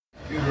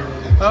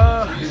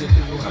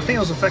I think it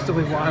was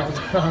effectively wild.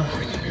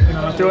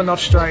 Threw enough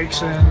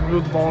strikes and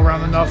moved the ball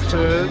around enough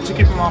to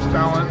keep him off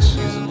balance.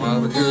 He's a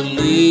mighty good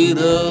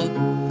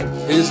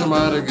leader. He's a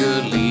mighty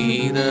good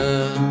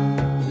leader.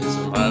 He's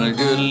a mighty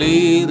good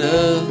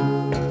leader.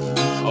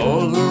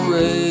 All the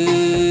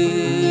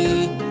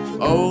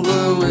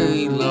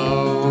way,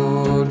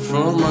 Lord,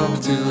 from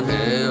up to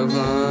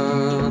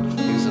heaven.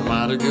 He's a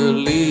mighty good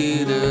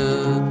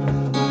leader.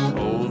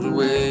 All the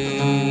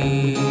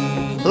way.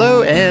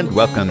 Hello and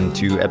welcome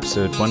to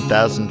episode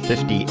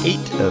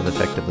 1058 of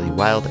Effectively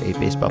Wild, a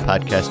baseball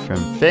podcast from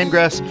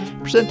Fangraphs,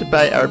 presented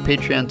by our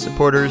Patreon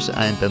supporters.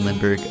 I'm Ben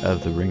Lindbergh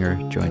of The Ringer,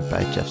 joined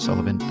by Jeff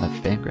Sullivan of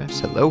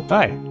Fangraphs. Hello.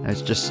 Hi. I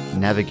was just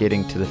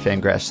navigating to the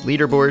Fangraphs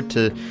leaderboard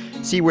to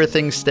see where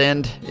things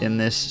stand in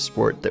this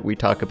sport that we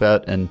talk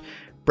about, and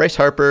Bryce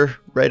Harper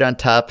right on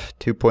top,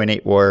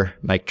 2.8 WAR.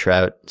 Mike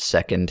Trout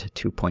second,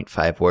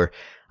 2.5 WAR.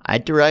 I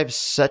derive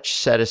such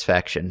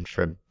satisfaction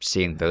from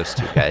seeing those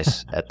two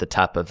guys at the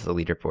top of the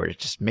leaderboard. It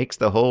just makes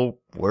the whole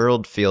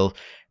world feel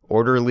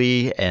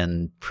orderly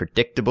and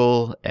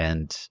predictable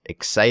and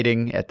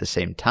exciting at the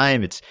same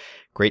time. It's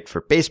great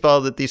for baseball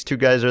that these two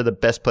guys are the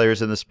best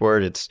players in the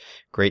sport. It's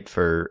great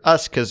for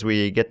us because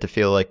we get to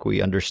feel like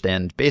we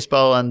understand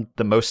baseball on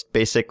the most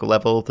basic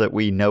level, that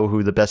we know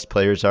who the best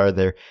players are,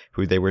 they're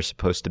who they were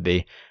supposed to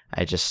be.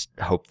 I just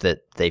hope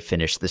that they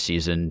finish the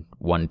season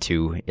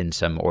 1-2 in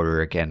some order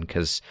again,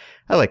 because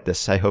I like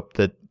this. I hope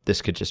that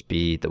this could just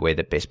be the way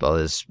that baseball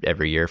is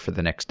every year for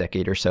the next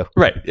decade or so.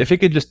 Right. If it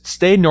could just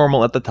stay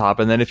normal at the top,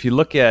 and then if you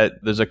look at,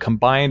 there's a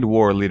combined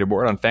WAR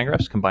leaderboard on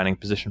Fangraphs combining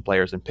position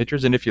players and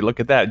pitchers, and if you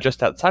look at that,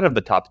 just outside of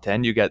the top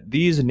 10, you get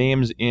these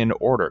names in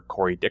order: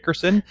 Corey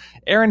Dickerson,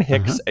 Aaron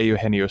Hicks,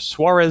 Eugenio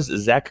Suarez,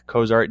 Zach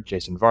Cozart,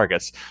 Jason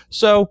Vargas.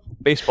 So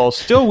baseball's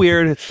still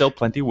weird. It's still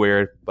plenty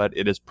weird, but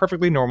it is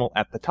perfectly normal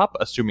at the top,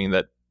 assuming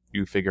that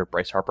you figure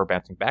Bryce Harper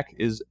bouncing back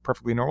is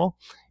perfectly normal.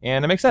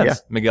 And it makes sense. Yeah.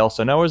 Miguel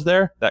Sano is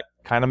there. That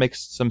kind of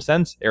makes some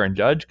sense. Aaron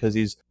Judge, because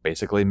he's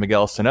basically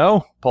Miguel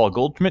Sano. Paul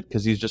Goldschmidt,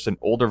 because he's just an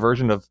older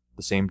version of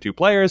the same two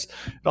players.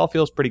 It all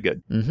feels pretty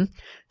good. Mm-hmm.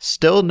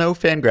 Still no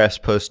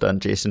Fangraphs post on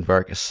Jason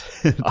Vargas.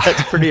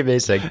 That's pretty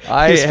amazing.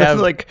 He's been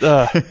like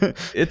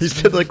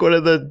one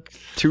of the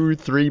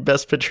 2-3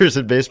 best pitchers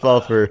in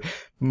baseball for a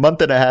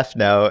month and a half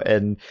now,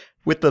 and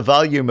with the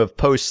volume of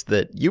posts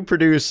that you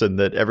produce and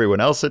that everyone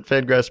else at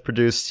Fangraphs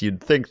produce,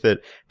 you'd think that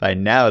by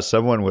now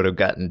someone would have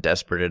gotten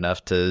desperate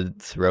enough to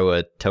throw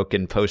a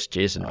token post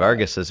Jason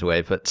Vargas's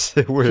way. But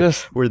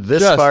we're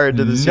this far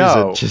into the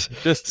season.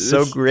 Just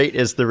so great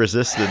is the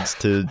resistance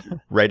to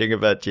writing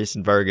about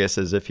Jason Vargas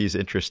as if he's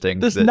interesting.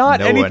 There's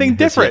not anything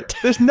different.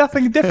 There's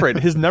nothing different.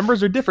 His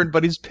numbers are different,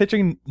 but he's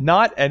pitching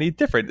not any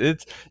different.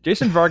 It's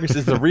Jason Vargas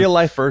is the real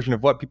life version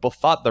of what people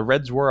thought the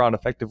Reds were on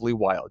Effectively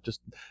Wild.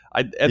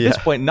 At this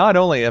point, not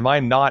only am I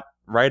not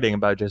writing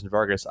about Jason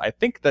Vargas, I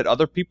think that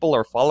other people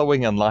are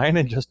following in line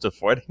and just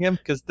avoiding him,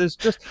 because there's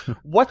just,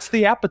 what's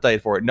the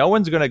appetite for it? No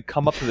one's going to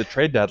come up to the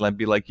trade deadline and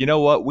be like, you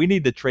know what, we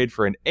need to trade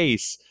for an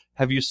ace.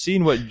 Have you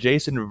seen what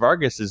Jason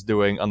Vargas is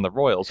doing on the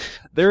Royals?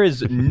 There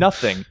is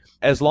nothing.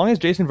 As long as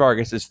Jason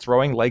Vargas is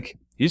throwing like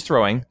he's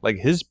throwing, like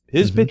his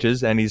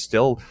pitches, and he's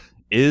still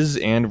is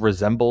and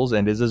resembles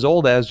and is as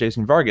old as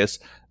Jason Vargas,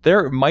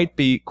 there might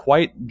be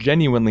quite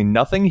genuinely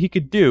nothing he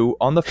could do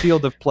on the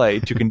field of play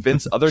to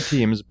convince other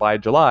teams by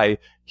July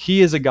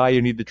he is a guy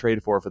you need to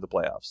trade for the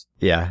playoffs.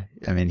 Yeah,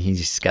 I mean,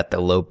 he's got the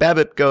low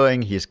BABIP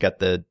going. He's got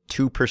the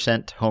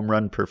 2% home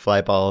run per fly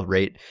ball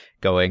rate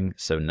going,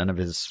 so none of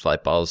his fly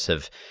balls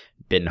have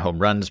been home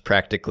runs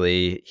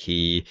practically.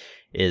 He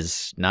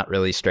is not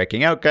really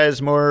striking out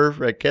guys more.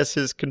 I guess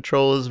his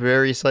control is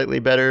very slightly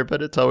better,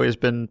 but it's always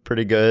been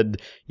pretty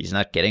good. He's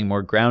not getting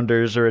more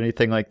grounders or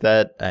anything like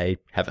that. I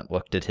haven't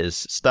looked at his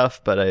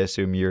stuff, but I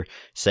assume you're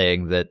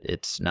saying that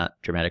it's not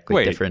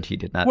dramatically different. He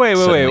did not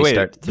suddenly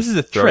start this is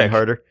a throwing trick.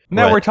 Harder.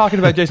 Now we're talking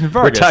about Jason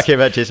Vargas. We're talking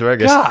about Jason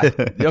Vargas.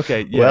 God.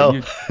 Okay.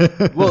 Yeah.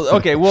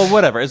 Well,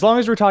 whatever. As long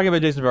as we're talking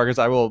about Jason Vargas,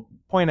 I will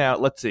point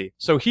out, let's see.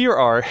 So here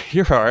are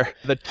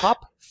the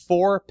top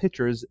 4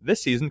 pitchers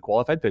this season,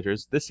 qualified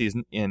pitchers this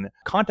season, in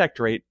contact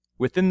rate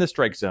within the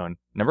strike zone.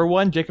 Number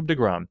 1, Jacob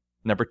deGrom.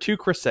 Number 2,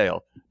 Chris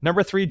Sale.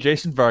 Number 3,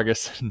 Jason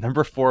Vargas.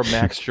 Number 4,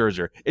 Max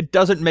Scherzer. It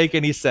doesn't make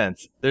any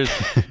sense.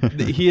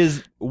 He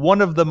is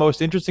one of the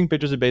most interesting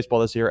pitchers in baseball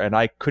this year, and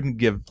I couldn't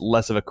give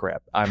less of a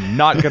crap. I'm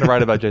not going to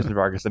write about Jason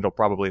Vargas until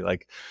probably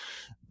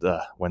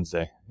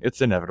Wednesday.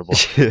 It's inevitable.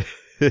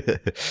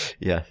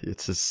 Yeah,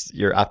 it's just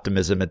your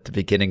optimism at the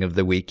beginning of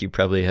the week. You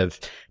probably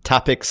have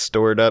topics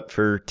stored up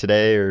for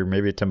today or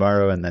maybe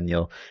tomorrow, and then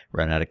you'll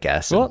run out of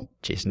gas. Well, and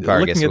Jason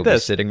Vargas will be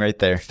sitting right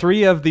there.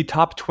 3 of the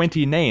top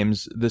 20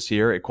 names this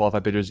year at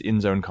qualified pitchers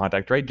in zone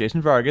contact rate: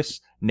 Jason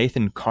Vargas,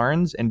 Nathan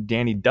Carnes, and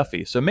Danny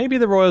Duffy. So maybe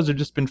the Royals have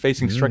just been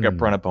facing strikeout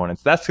run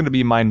opponents. That's going to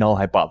be my null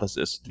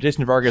hypothesis.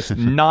 Jason Vargas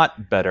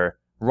not better.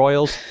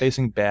 Royals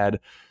facing bad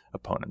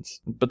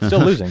opponents, but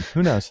still losing.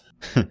 Who knows?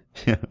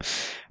 Yeah.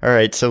 All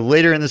right. So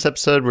later in this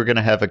episode, we're going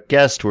to have a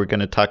guest. We're going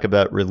to talk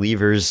about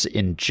relievers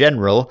in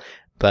general.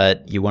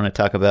 but you want to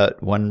talk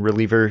about one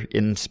reliever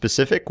in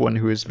specific, one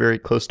who is very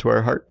close to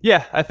our heart?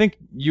 Yeah, I think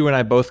you and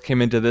I both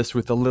came into this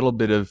with a little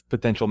bit of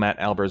potential Matt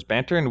Albers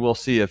banter, and we'll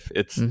see if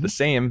it's the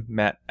same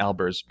Matt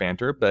Albers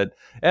banter. But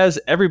as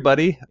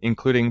everybody,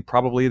 including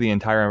probably the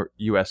entire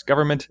U.S.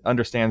 government,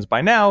 understands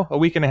by now, a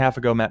week and a half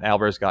ago, Matt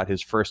Albers got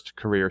his first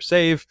career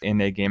save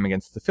in a game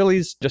against the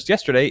Phillies. Just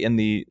yesterday, in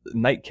the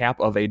nightcap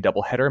of a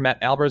doubleheader,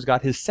 Matt Albers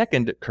got his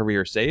second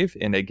career save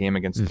in a game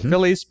against the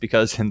Phillies,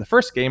 because in the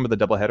first game of the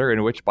doubleheader,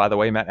 in which, by the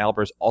way, Matt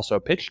Albers also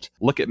pitched.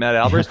 Look at Matt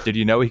Albers. Did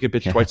you know he could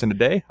pitch twice in a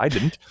day? I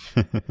didn't.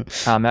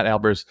 Matt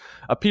Albers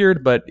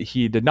appeared, but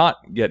he did not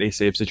get a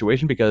save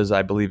situation because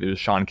I believe it was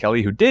Sean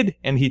Kelly who did,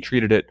 and he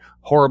treated it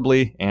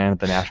horribly, and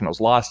the Nationals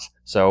lost.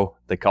 So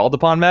they called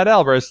upon Matt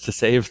Albers to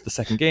save the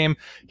second game.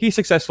 He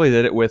successfully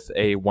did it with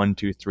a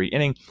 1-2-3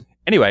 inning.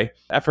 Anyway,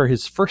 after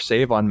his first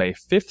save on May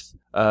 5th,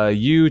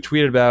 you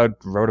tweeted about,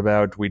 wrote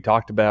about, we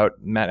talked about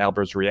Matt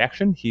Albers'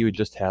 reaction. He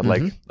just had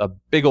like a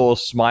big old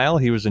smile.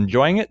 He was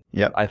enjoying it.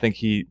 Yep. I think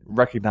he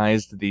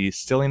recognized the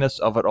silliness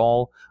of it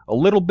all a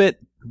little bit,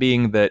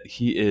 being that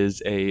he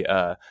is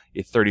a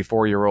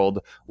 34-year-old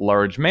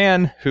large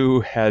man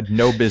who had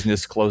no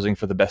business closing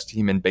for the best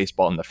team in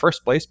baseball in the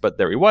first place. But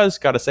there he was,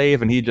 got a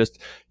save, and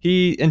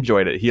he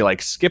enjoyed it. He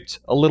like skipped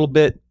a little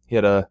bit. He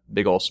had a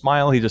big old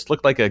smile. He just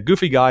looked like a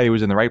goofy guy who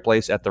was in the right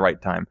place at the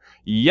right time.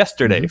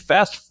 Yesterday,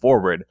 fast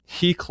forward,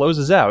 he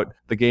closes out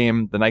the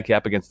game, the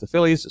nightcap against the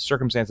Phillies.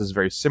 Circumstances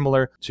very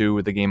similar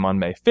to the game on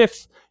May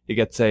 5th. He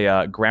gets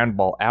a ground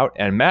ball out,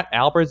 and Matt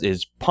Albers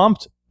is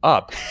pumped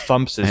up,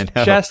 thumps his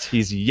chest.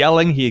 He's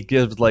yelling. He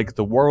gives like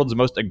the world's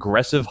most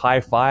aggressive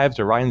high five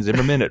to Ryan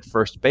Zimmerman at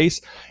first base,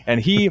 and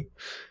he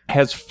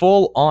has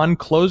full on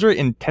closer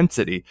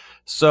intensity.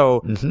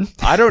 So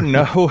I don't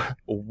know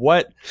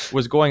what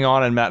was going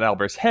on in Matt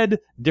Albers' head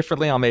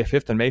differently on May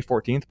 5th and May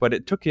 14th, but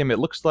it took him, it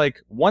looks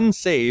like, one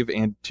save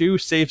and two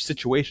save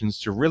situations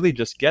to really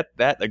just get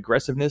that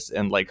aggressiveness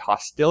and like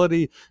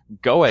hostility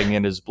going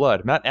in his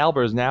blood. Matt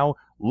Albers now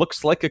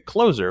looks like a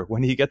closer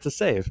when he gets a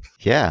save.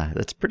 Yeah,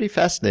 that's pretty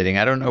fascinating.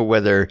 I don't know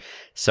whether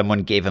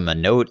someone gave him a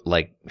note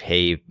like,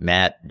 hey,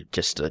 Matt,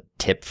 just a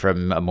tip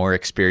from a more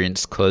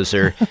experienced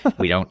closer.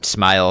 We don't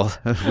smile.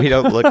 We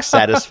don't look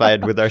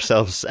satisfied with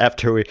ourselves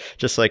after we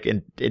just like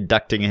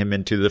inducting him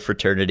into the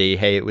fraternity.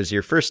 Hey, it was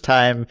your first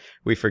time.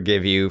 We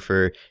forgive you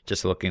for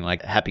just looking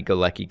like a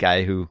happy-go-lucky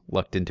guy who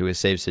lucked into a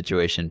save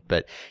situation.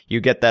 But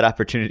you get that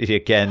opportunity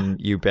again,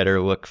 you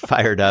better look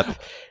fired up.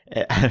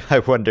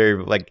 I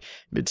wonder, like,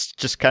 it's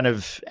just kind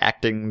of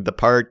acting the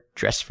part,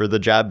 dress for the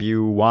job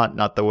you want,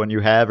 not the one you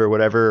have or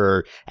whatever,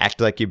 or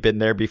act like you've been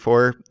there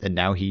before. And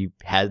now he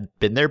had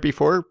been there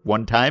before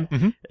one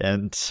time.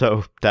 And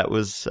so that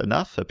was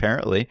enough,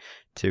 apparently,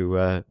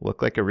 to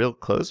look like a real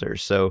closer.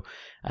 So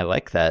I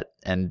like that.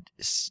 And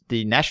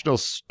the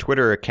Nationals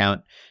Twitter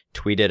account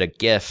tweeted a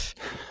GIF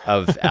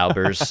of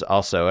Albers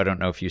also. I don't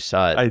know if you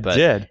saw it. I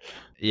did.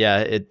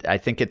 Yeah, I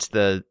think it's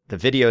the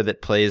video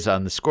that plays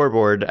on the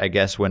scoreboard, I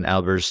guess, when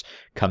Albers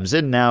comes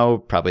in now,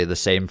 probably the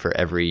same for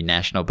every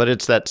National, but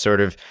it's that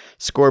sort of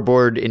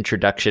scoreboard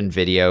introduction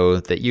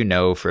video that you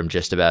know from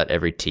just about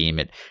every team.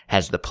 It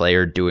has the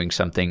player doing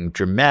something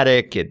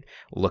dramatic,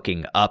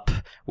 looking up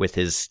with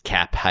his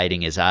cap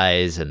hiding his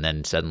eyes, and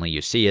then suddenly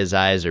you see his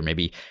eyes, or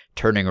maybe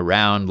turning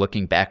around,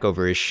 looking back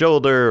over his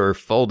shoulder, or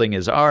folding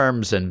his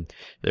arms, and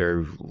there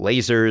are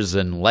lasers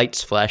and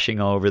lights flashing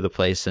all over the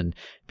place. And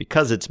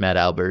because it's Matt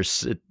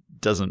Albers, it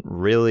doesn't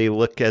really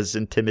look as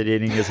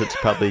intimidating as it's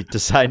probably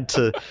designed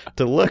to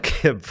look,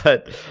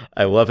 but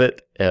I love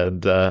it,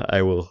 and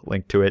I will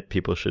link to it.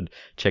 People should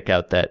check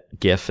out that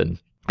GIF, and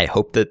I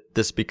hope that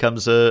this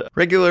becomes a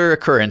regular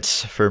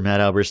occurrence for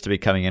Matt Albers to be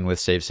coming in with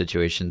save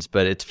situations.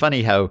 But it's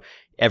funny how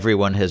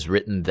everyone has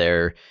written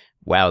their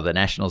wow, the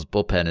Nationals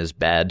bullpen is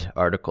bad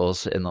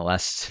articles in the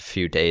last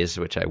few days,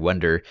 which I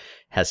wonder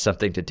has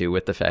something to do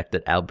with the fact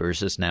that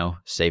Albers is now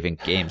saving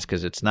games,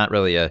 because it's not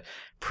really a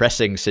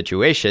pressing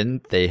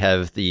situation. They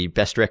have the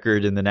best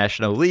record in the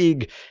National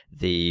League,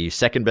 the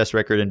second best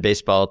record in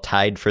baseball,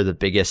 tied for the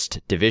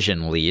biggest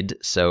division lead.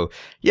 So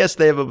yes,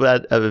 they have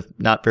a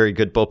not very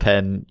good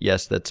bullpen.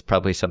 Yes, that's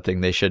probably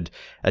something they should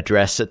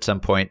address at some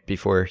point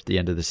before the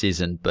end of the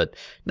season, but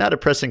not a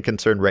pressing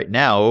concern right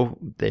now.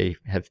 They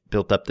have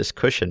built up this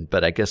cushion,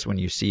 but I guess when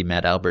you see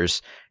Matt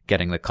Albers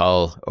getting the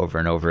call over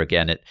and over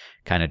again, it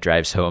kind of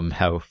drives home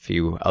how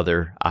few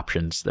other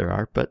options there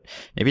are. But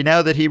maybe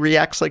now that he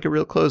reacts like a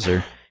real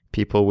closer,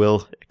 people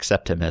will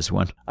accept him as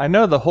one. I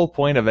know the whole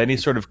point of any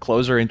sort of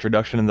closer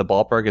introduction in the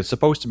ballpark is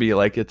supposed to be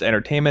like it's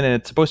entertainment and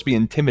it's supposed to be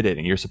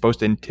intimidating. You're supposed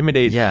to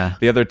intimidate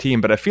the other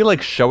team. But I feel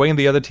like showing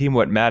the other team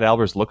what Matt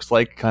Albers looks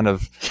like kind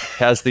of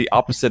has the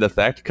opposite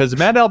effect, because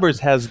Matt Albers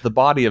has the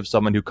body of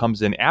someone who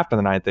comes in after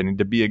the ninth inning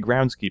to be a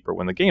groundskeeper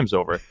when the game's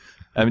over.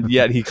 And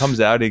yet he comes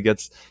out, he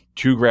gets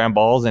 2 ground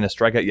balls and a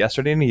strikeout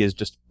yesterday, and he is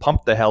just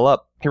pumped the hell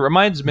up. It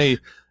reminds me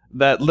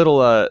that little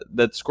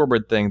that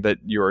scoreboard thing that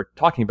you were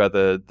talking about,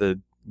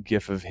 the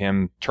gif of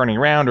him turning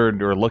around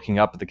or looking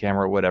up at the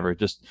camera or whatever,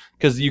 just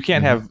because you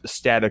can't have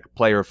static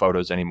player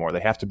photos anymore. They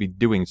have to be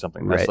doing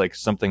something. That's like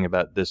something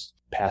about this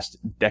past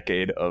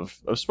decade of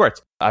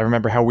sports. I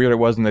remember how weird it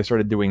was when they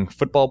started doing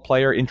football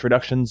player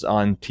introductions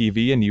on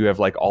TV, and you have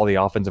like all the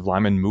offensive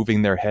linemen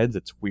moving their heads.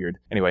 It's weird.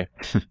 Anyway.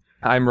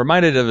 I'm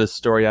reminded of a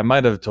story. I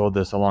might have told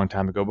this a long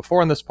time ago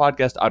before on this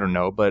podcast. I don't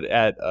know, but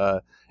at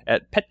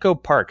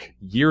Petco Park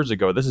years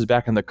ago, this is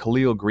back in the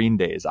Khalil Green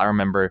days. I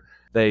remember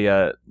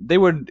they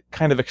would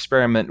kind of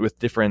experiment with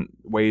different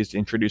ways to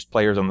introduce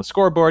players on the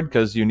scoreboard,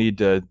 because you need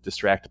to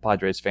distract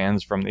Padres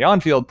fans from the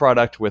on-field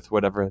product with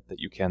whatever that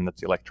you can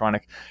that's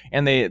electronic.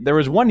 And there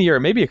was one year,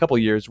 maybe a couple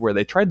years, where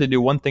they tried to do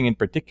one thing in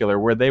particular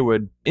where they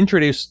would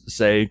introduce,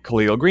 say,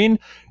 Khalil Green,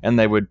 and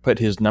they would put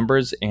his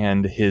numbers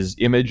and his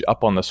image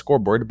up on the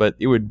scoreboard, but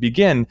it would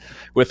begin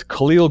with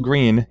Khalil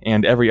Green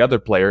and every other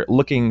player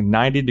looking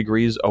 90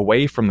 degrees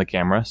away from the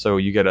camera, so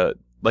you get a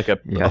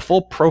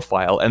full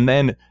profile, and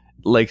then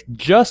like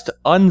just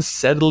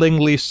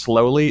unsettlingly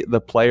slowly the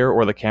player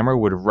or the camera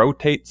would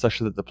rotate such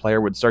that the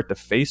player would start to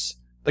face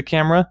the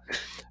camera,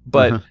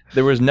 but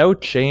there was no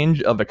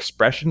change of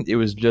expression. It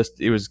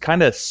was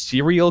kind of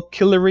serial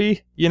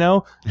killery, you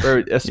know,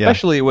 or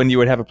especially when you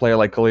would have a player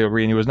like Khalil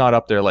Green, he was not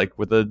up there like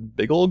with a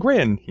big old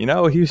grin, you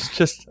know, he was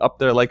just up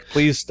there like,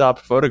 please stop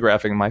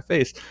photographing my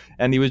face.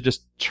 And he was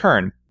just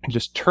turn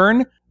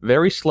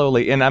very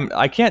slowly. And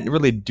I can't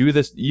really do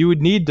this. You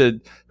would need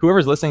to,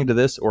 whoever's listening to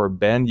this, or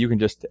Ben, you can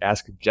just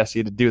ask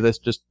Jesse to do this.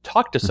 Just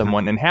talk to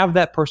someone and have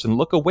that person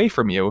look away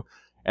from you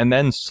and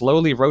then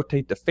slowly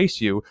rotate to face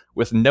you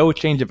with no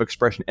change of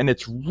expression. And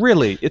it's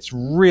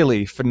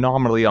really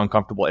phenomenally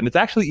uncomfortable. And it's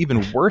actually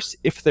even worse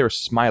if they're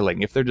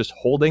smiling. If they're just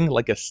holding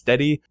like a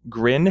steady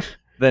grin,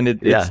 then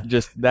it's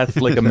just, that's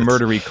like a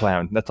murdery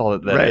clown. That's all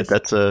that is. Right,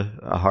 that's a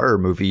horror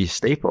movie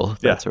staple,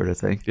 that sort of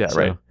thing. Yeah, so,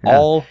 right. Yeah.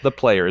 All the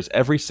players,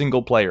 every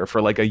single player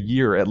for like a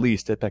year at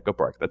least at Petco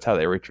Park. That's how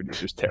they were introduced.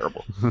 It was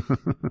terrible.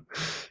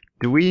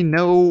 Do we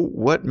know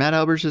what Matt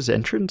Albers'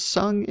 entrance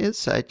song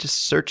is? I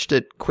just searched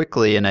it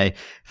quickly, and I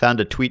found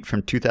a tweet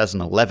from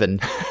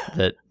 2011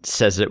 that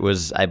says it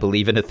was, I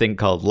believe in a thing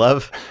called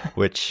love,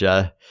 which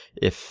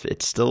if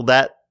it's still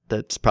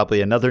that's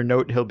probably another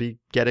note he'll be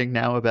getting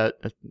now about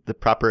the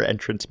proper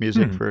entrance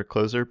music for a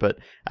closer, but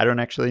I don't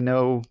actually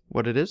know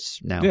what it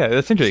is now. Yeah,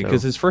 that's interesting,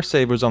 because his first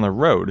save was on the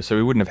road, so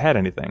he wouldn't have had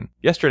anything.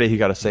 Yesterday he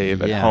got a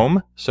save at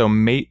home, so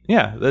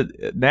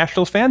the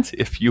Nationals fans,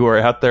 if you are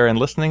out there and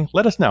listening,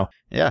 let us know.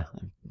 Yeah,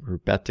 we're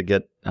about to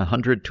get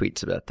 100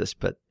 tweets about this,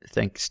 but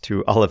thanks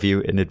to all of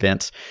you in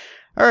advance.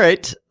 All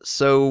right,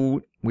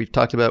 so we've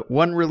talked about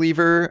one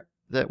reliever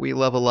that we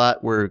love a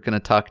lot. We're going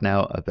to talk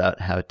now about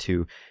how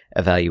to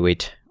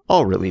evaluate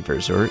all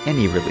relievers, or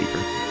any reliever.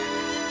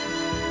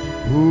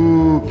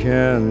 Who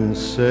can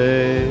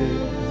say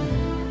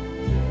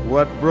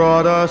what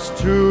brought us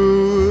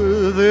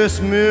to this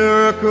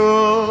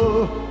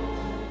miracle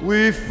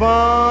we found?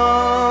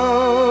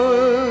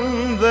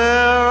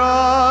 There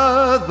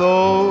are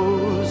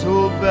those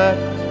who bet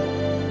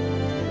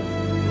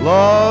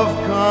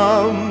love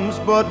comes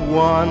but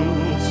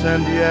once,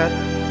 and yet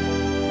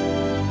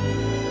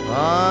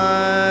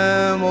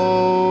I'm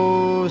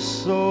oh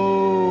so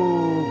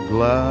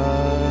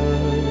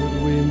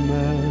glad we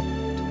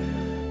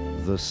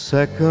met the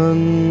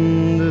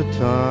second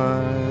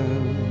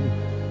time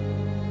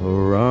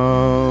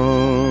around.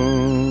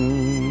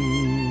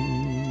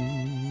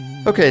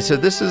 Okay, so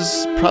this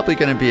is probably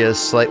going to be a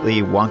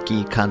slightly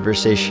wonky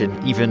conversation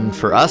even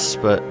for us,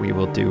 but we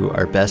will do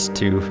our best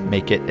to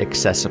make it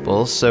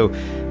accessible. So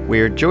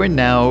we're joined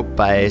now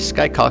by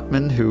Sky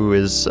Kalkman, who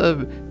is a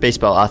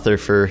baseball author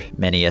for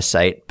many a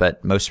site,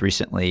 but most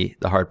recently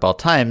the Hardball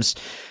Times,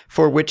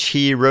 for which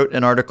he wrote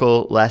an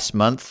article last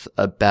month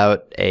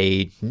about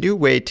a new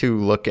way to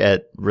look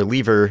at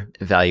reliever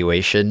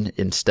evaluation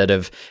instead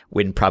of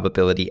win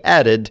probability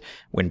added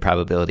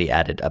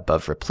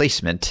above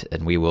replacement.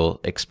 And we will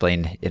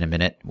explain in a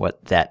minute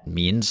what that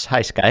means.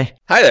 Hi, Sky.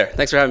 Hi there.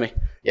 Thanks for having me.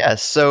 Yeah,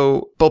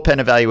 so bullpen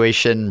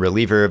evaluation,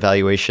 reliever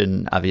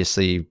evaluation,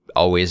 obviously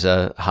always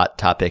a hot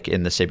topic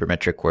in the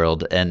sabermetric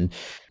world. And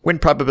win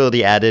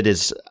probability added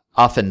is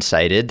often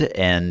cited,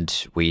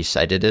 and we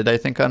cited it, I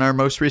think, on our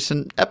most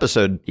recent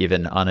episode,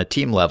 even on a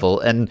team level.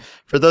 And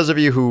for those of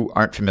you who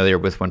aren't familiar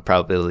with win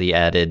probability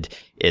added,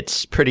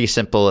 it's pretty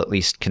simple, at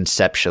least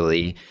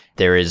conceptually.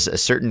 There is a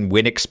certain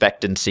win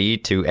expectancy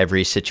to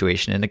every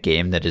situation in a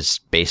game that is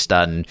based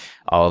on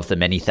all of the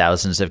many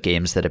thousands of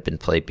games that have been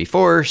played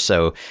before.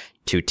 So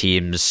two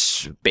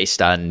teams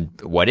based on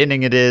what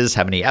inning it is,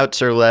 how many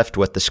outs are left,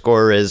 what the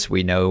score is.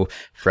 We know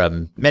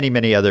from many,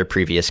 many other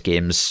previous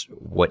games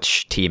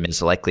which team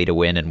is likely to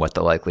win and what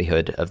the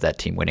likelihood of that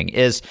team winning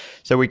is.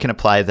 So we can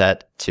apply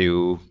that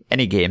to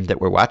any game that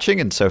we're watching.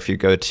 And so if you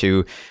go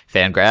to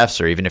Fangraphs,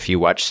 or even if you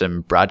watch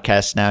some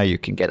broadcasts now, you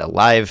can get a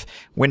live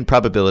win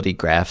probability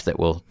graph that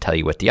will tell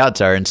you what the odds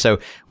are. And so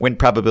win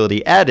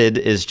probability added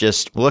is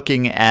just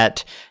looking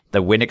at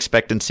the win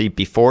expectancy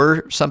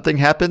before something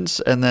happens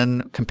and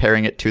then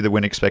comparing it to the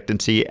win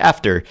expectancy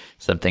after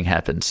something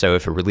happens. So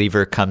if a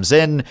reliever comes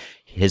in,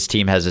 his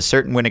team has a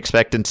certain win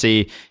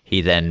expectancy.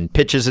 He then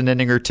pitches an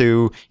inning or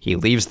two. He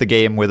leaves the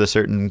game with a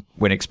certain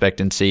win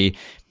expectancy.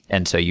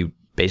 And so you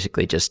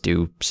basically just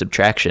do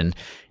subtraction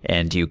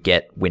and you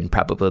get win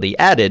probability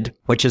added,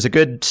 which is a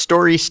good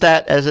story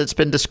stat as it's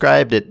been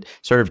described. It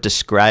sort of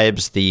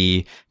describes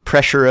the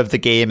pressure of the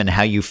game and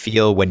how you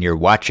feel when you're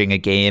watching a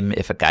game.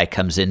 If a guy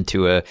comes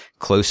into a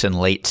close and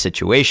late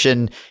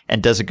situation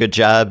and does a good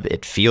job,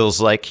 it feels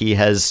like he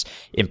has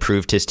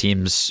improved his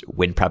team's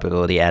win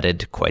probability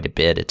added quite a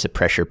bit. It's a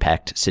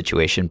pressure-packed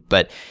situation,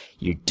 but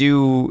you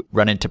do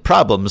run into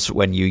problems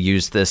when you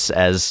use this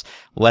as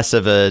less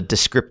of a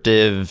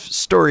descriptive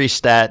story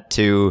stat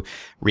to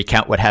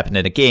recount what happened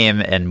in a game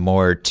and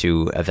more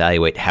to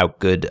evaluate how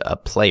good a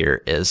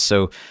player is.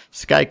 So,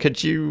 Sky,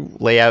 could you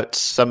lay out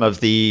some of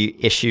the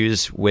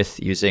issues with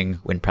using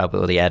win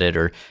probability added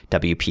or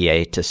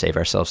WPA to save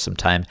ourselves some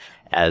time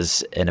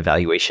as an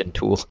evaluation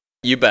tool?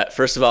 You bet.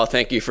 First of all,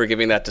 thank you for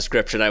giving that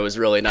description. I was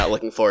really not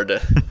looking forward to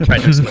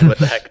trying to explain what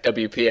the heck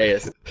WPA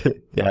is.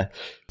 Yeah.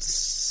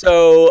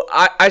 So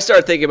I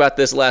started thinking about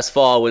this last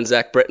fall when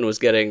Zach Britton was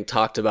getting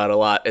talked about a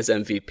lot as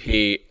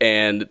MVP.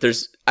 And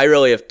I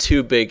really have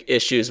two big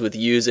issues with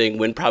using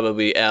win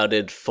probability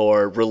added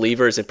for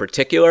relievers in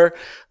particular.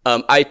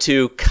 I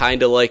too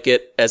kind of like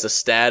it as a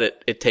stat.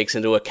 It takes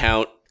into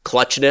account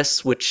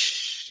clutchness,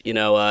 which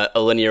a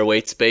linear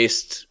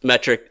weights-based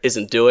metric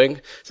isn't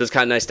doing. So it's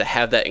kind of nice to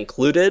have that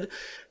included.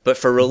 But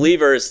for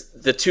relievers,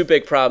 the two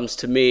big problems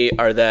to me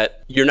are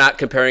that you're not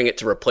comparing it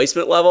to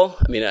replacement level.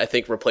 I mean, I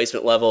think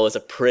replacement level is a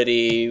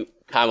pretty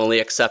commonly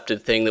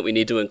accepted thing that we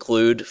need to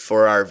include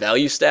for our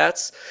value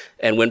stats.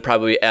 And win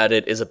probability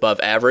added is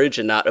above average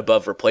and not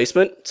above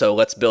replacement. So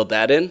let's build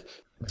that in.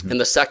 Mm-hmm. And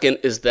the second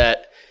is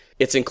that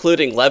it's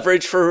including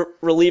leverage for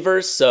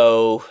relievers.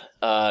 So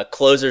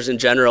closers in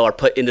general are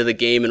put into the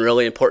game in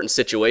really important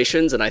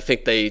situations, and I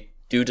think they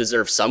do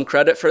deserve some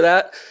credit for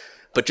that.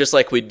 But just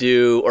like we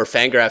do, or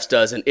Fangraphs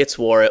does in its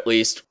WAR at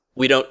least,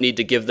 we don't need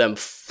to give them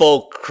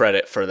full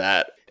credit for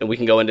that. And we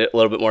can go into it a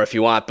little bit more if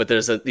you want, but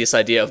there's this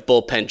idea of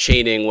bullpen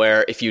chaining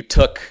where if you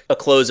took a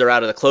closer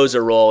out of the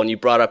closer role and you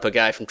brought up a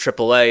guy from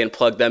AAA and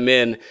plugged them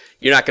in,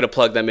 you're not going to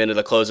plug them into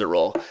the closer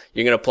role.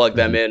 You're going to plug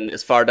them in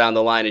as far down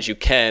the line as you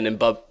can and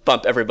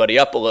bump everybody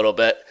up a little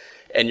bit.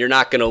 And you're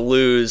not going to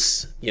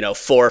lose, 4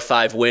 or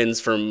 5 wins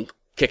from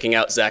kicking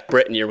out Zach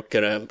Britton. You're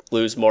going to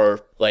lose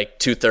more like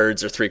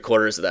 2/3 or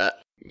 3/4 of that.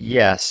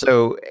 Yeah.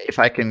 So if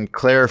I can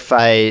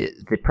clarify,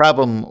 the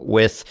problem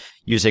with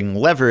using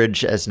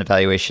leverage as an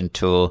evaluation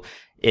tool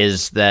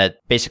is that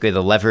basically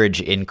the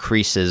leverage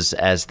increases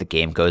as the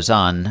game goes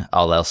on,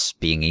 all else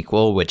being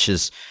equal, which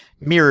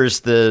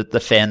mirrors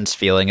the fans'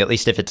 feeling. At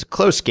least if it's a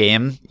close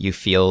game, you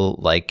feel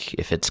like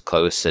if it's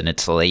close and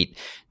it's late,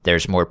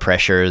 there's more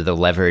pressure, the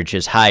leverage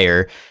is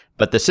higher.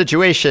 But the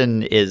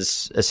situation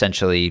is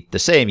essentially the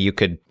same. You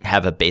could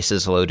have a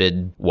bases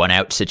loaded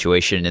 1-out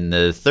situation in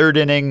the 3rd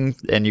inning,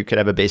 and you could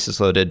have a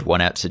bases loaded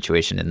 1-out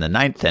situation in the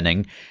 9th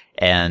inning.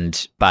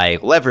 And by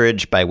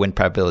leverage, by win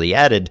probability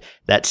added,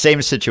 that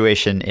same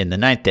situation in the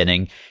 9th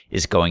inning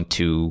is going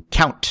to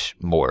count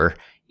more,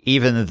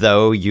 even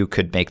though you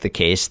could make the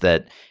case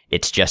that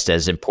it's just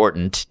as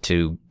important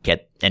to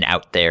get an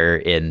out there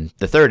in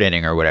the 3rd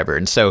inning or whatever.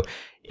 And so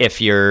if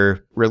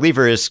your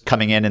reliever is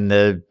coming in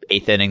the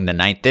 8th inning, the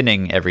 9th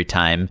inning every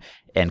time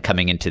and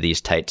coming into these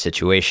tight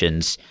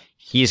situations,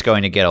 he's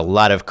going to get a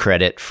lot of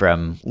credit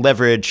from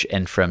leverage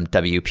and from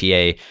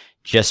WPA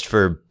just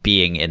for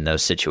being in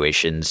those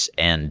situations.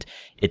 And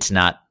it's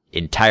not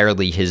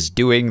entirely his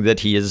doing that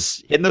he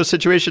is in those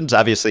situations.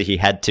 Obviously, he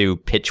had to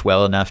pitch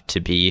well enough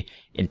to be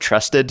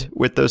entrusted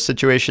with those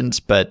situations,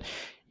 but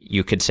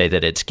you could say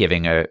that it's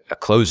giving a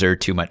closer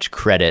too much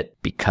credit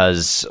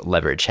because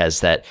leverage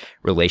has that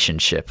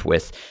relationship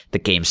with the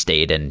game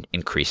state and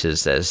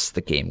increases as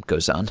the game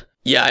goes on.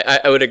 Yeah,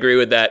 I would agree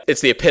with that.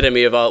 It's the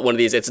epitome of one of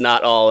these it's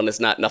not all and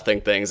it's not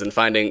nothing things, and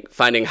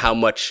finding how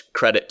much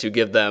credit to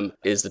give them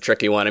is the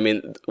tricky one. I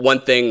mean, one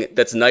thing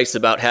that's nice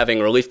about having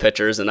relief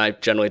pitchers, and I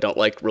generally don't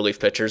like relief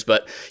pitchers,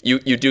 but you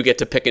do get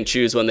to pick and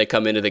choose when they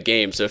come into the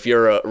game. So if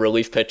you're a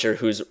relief pitcher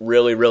who's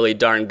really, really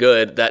darn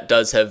good, that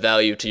does have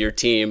value to your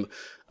team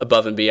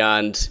above and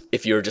beyond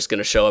if you're just going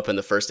to show up in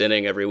the 1st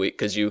inning every week,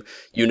 because you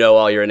know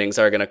all your innings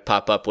are going to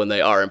pop up when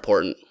they are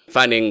important.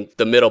 Finding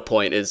the middle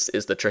point is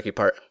the tricky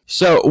part.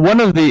 So one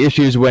of the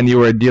issues when you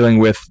were dealing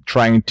with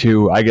trying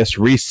to,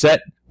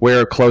 reset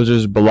where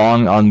closers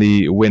belong on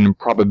the win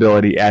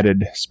probability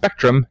added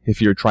spectrum,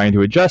 if you're trying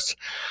to adjust,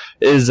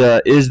 is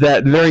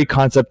that very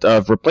concept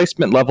of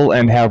replacement level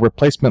and how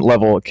replacement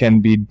level can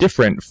be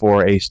different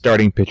for a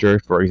starting pitcher,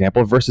 for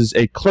example, versus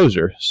a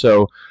closer.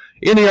 So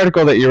in the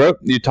article that you wrote,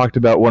 you talked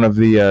about one of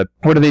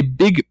the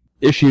big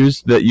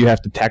issues that you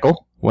have to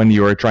tackle when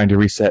you are trying to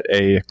reset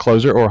a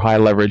closer or high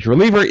leverage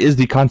reliever is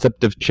the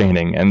concept of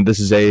chaining. And this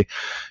is a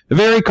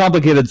very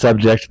complicated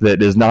subject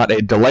that is not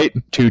a delight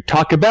to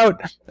talk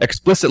about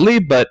explicitly,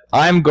 but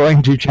I'm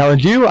going to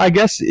challenge you, I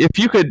guess, if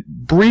you could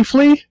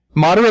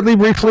moderately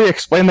briefly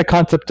explain the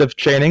concept of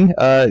chaining,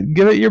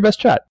 give it your best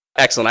shot.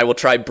 Excellent. I will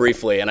try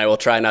briefly, and I will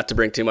try not to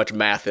bring too much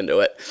math into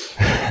it.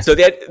 So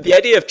the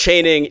idea of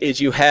chaining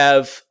is you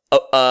have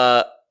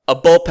a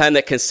bullpen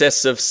that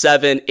consists of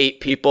 7-8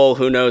 people.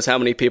 Who knows how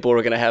many people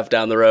we're going to have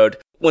down the road.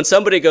 When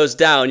somebody goes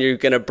down, you're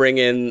going to bring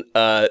in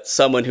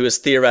someone who is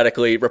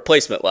theoretically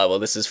replacement level.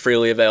 This is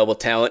freely available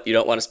talent. You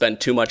don't want to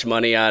spend too much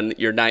money on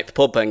your 9th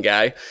bullpen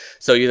guy.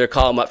 So you either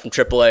call him up from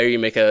AAA or you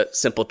make a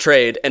simple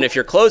trade. And if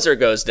your closer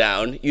goes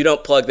down, you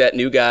don't plug that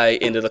new guy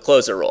into the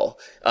closer role.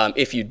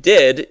 If you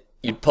did,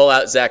 you'd pull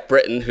out Zach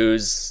Britton,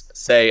 who's,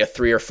 say, a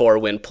 3 or 4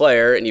 win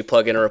player, and you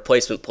plug in a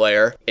replacement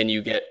player, and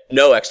you get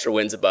no extra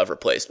wins above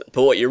replacement.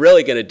 But what you're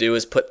really going to do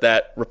is put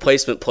that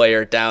replacement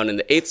player down in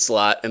the 8th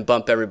slot and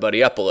bump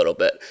everybody up a little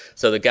bit.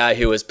 So the guy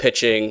who was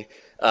pitching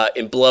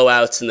in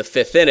blowouts in the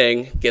 5th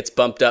inning gets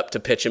bumped up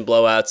to pitch in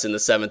blowouts in the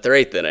 7th or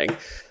 8th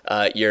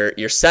inning.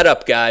 Your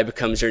setup guy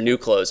becomes your new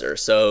closer.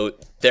 So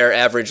their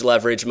average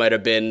leverage might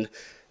have been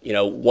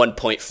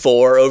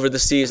 1.4 over the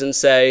season,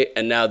 say,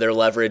 and now their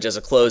leverage as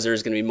a closer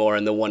is going to be more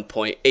in the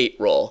 1.8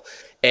 role.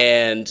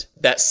 And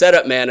that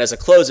setup man as a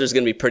closer is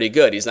going to be pretty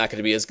good. He's not going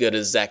to be as good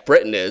as Zach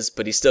Britton is,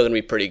 but he's still going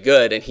to be pretty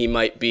good. And he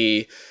might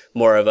be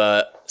more of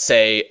a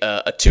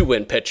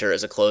 2-win pitcher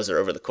as a closer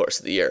over the course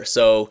of the year.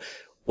 So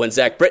when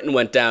Zach Britton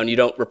went down, you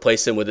don't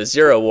replace him with a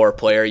 0 WAR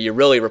player. You're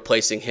really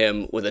replacing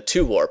him with a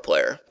 2 WAR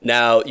player.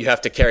 Now you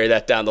have to carry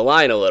that down the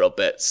line a little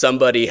bit.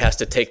 Somebody has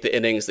to take the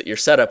innings that your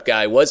setup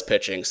guy was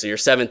pitching. So your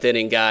 7th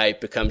inning guy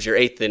becomes your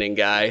 8th inning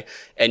guy,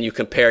 and you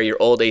compare your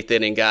old 8th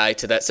inning guy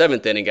to that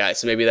 7th inning guy.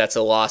 So maybe that's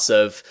a loss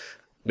of,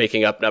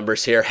 making up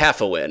numbers here,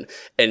 half a win.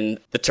 And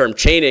the term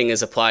chaining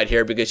is applied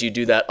here because you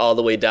do that all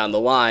the way down the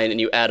line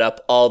and you add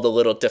up all the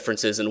little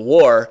differences in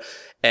WAR,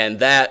 and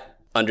that,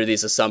 under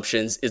these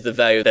assumptions, is the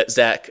value that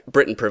Zach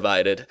Britton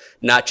provided,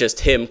 not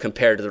just him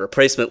compared to the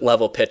replacement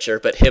level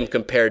pitcher, but him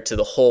compared to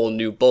the whole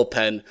new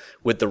bullpen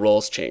with the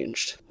roles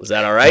changed. Was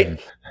that all right?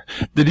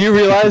 Did you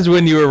realize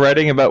when you were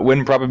writing about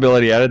win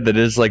probability added that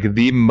is like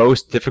the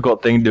most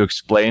difficult thing to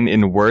explain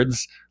in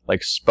words,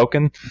 like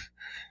spoken?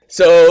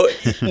 So,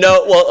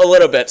 no, well, a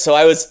little bit. So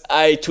I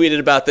tweeted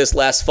about this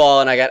last fall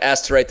and I got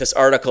asked to write this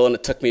article and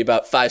it took me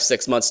about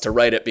 5-6 months to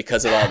write it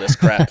because of all this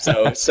crap.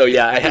 So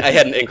yeah, I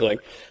had an inkling.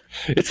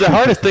 It's the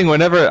hardest thing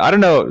whenever, I don't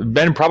know,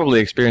 Ben probably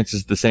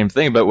experiences the same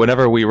thing, but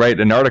whenever we write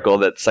an article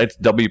that cites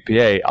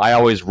WPA, I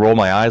always roll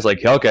my eyes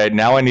like, okay,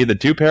 now I need the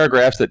 2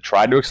 paragraphs that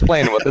try to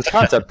explain what this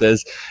concept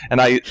is,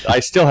 and I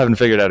still haven't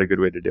figured out a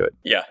good way to do it.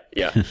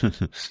 Yeah.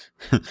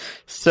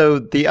 So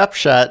the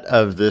upshot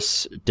of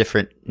this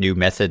different new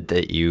method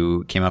that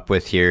you came up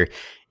with here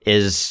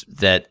is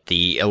that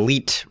the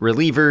elite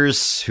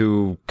relievers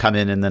who come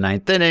in the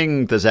 9th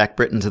inning, the Zach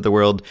Brittons of the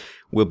world,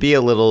 will be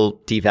a little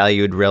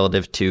devalued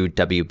relative to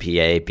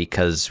WPA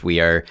because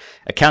we are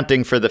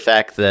accounting for the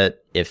fact that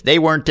if they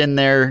weren't in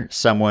there,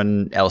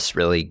 someone else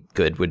really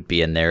good would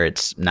be in there.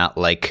 It's not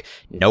like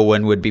no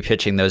one would be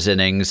pitching those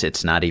innings.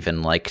 It's not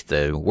even like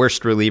the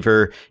worst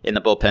reliever in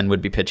the bullpen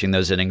would be pitching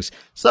those innings.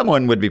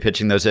 Someone would be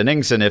pitching those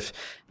innings. And if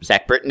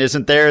Zach Britton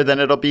isn't there, then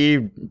it'll be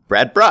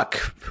Brad Bruck,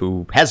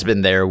 who has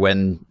been there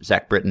when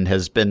Zach Britton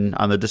has been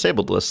on the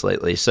disabled list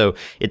lately. So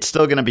it's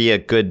still going to be a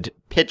good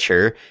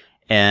pitcher.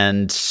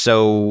 And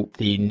so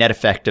the net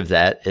effect of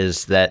that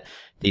is that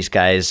these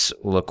guys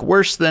look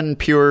worse than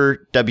pure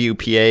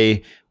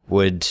WPA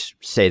would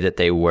say that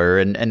they were.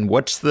 And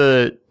what's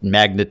the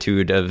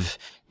magnitude of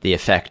the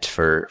effect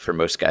for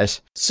most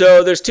guys?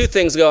 So there's 2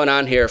 things going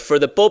on here. For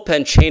the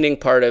bullpen chaining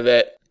part of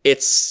it,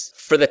 it's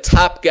for the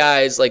top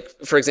guys. Like,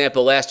 for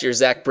example, last year,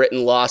 Zach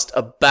Britton lost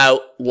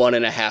about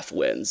 1.5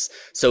 wins.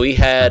 So he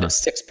had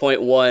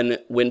 6.1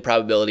 win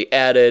probability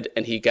added,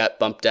 and he got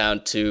bumped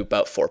down to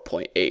about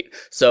 4.8.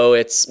 So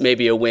it's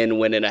maybe a win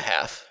and a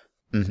half.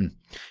 Mm-hmm.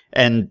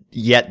 And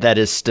yet that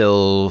is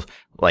still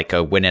like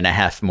a win and a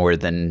half more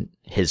than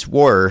his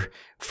WAR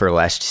for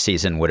last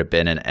season would have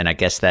been. And I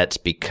guess that's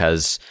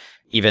because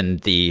even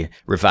the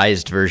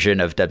revised version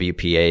of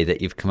WPA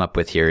that you've come up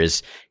with here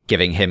is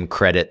giving him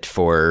credit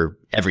for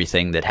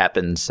everything that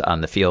happens on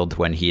the field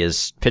when he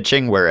is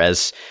pitching,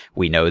 whereas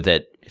we know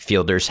that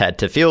fielders had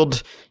to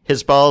field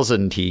his balls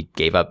and he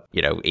gave up,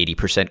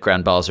 80%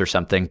 ground balls or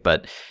something.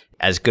 But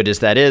as good as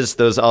that is,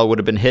 those all would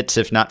have been hits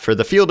if not for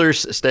the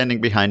fielders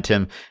standing behind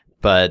him.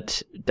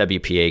 But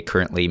WPA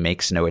currently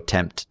makes no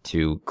attempt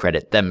to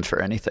credit them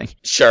for anything.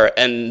 Sure,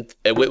 and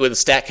with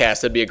StatCast,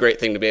 that'd be a great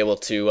thing to be able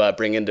to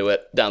bring into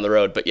it down the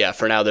road. But yeah,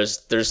 for now,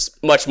 there's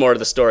much more to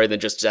the story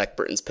than just Zach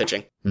Britton's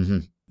pitching. Mm-hmm.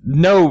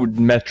 No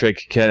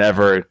metric can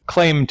ever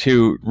claim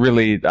to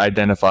really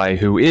identify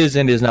who is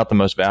and is not the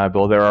most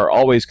valuable. There are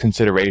always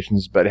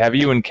considerations, but have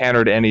you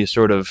encountered any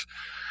sort of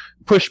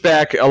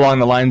pushback along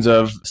the lines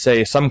of,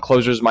 say, some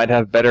closers might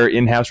have better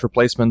in-house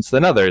replacements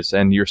than others,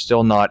 and you're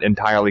still not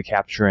entirely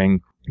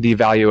capturing the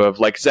value of,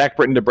 like, Zach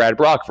Britton to Brad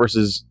Bruck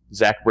versus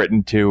Zach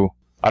Britton to,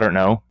 I don't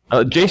know,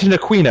 Jason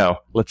Aquino,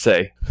 let's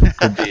say,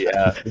 could be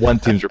one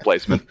team's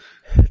replacement.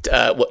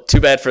 Too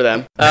bad for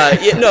them.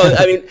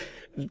 I mean,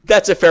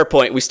 that's a fair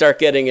point. We start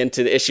getting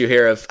into the issue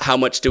here of how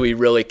much do we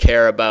really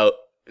care about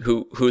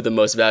who the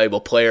most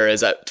valuable player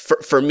is.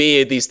 For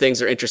me, these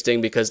things are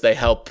interesting because they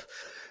help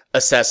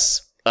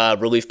assess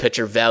relief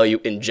pitcher value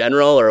in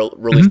general, or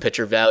relief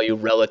pitcher value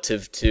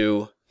relative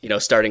to,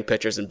 starting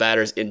pitchers and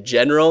batters in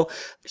general.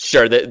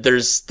 Sure,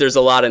 there's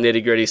a lot of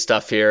nitty gritty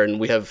stuff here, and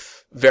we have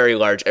very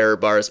large error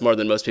bars, more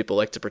than most people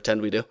like to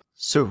pretend we do.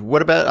 So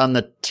what about on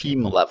the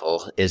team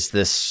level? Is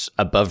this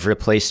above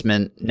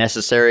replacement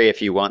necessary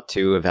if you want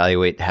to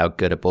evaluate how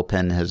good a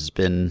bullpen has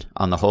been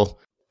on the whole?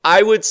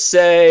 I would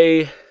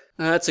say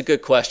that's a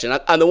good question.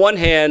 On the one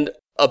hand,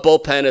 a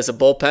bullpen is a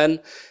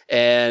bullpen,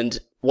 and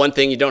one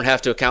thing you don't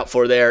have to account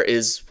for there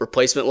is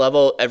replacement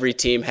level. Every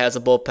team has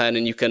a bullpen,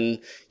 and you can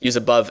use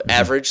above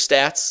average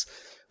stats,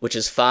 which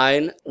is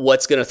fine.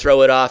 What's going to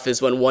throw it off is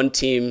when one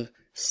team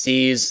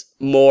sees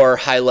more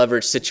high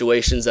leverage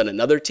situations than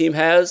another team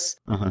has.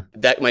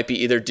 That might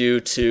be either due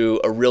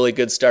to a really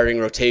good starting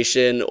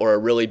rotation or a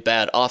really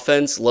bad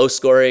offense. Low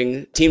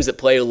scoring teams that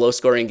play low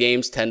scoring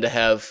games tend to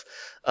have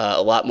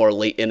a lot more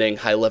late inning,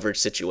 high leverage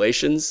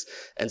situations.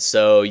 And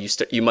so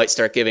you might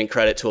start giving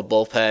credit to a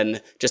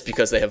bullpen just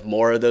because they have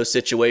more of those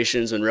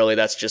situations, when really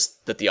that's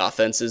just that the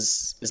offense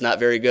is not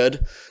very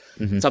good.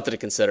 Something to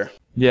consider.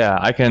 Yeah,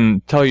 I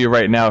can tell you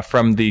right now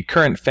from the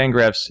current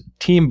Fangraphs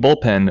team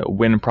bullpen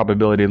win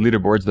probability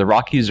leaderboards, the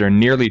Rockies are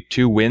nearly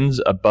 2 wins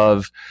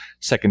above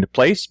second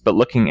place. But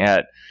looking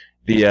at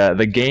the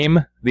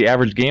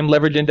average game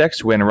leverage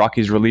index when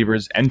Rockies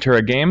relievers enter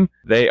a game,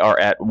 they are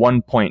at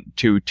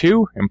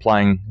 1.22,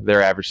 implying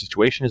their average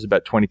situation is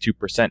about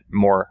 22%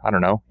 more,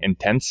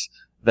 intense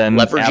than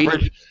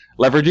average.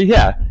 Leveragey,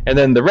 yeah. And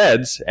then the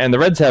Reds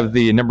have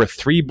the number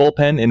 3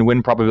 bullpen in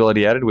win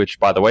probability added, which,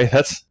 by the way,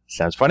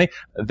 sounds funny.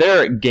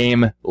 Their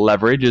game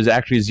leverage is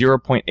actually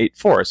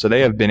 0.84, so they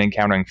have been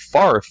encountering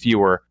far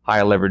fewer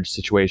high leverage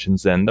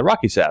situations than the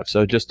Rockies have.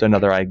 So just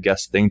another, I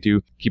guess, thing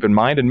to keep in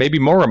mind, and maybe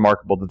more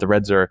remarkable that the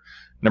Reds are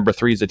number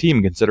 3 as a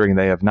team, considering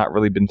they have not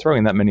really been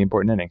throwing that many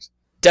important innings.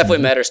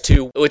 Definitely matters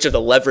too which of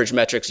the leverage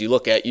metrics you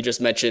look at. You just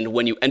mentioned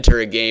when you enter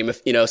a game,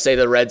 if, say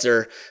the Reds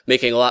are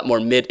making a lot more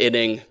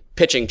mid-inning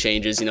pitching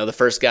changes, the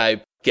first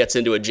guy gets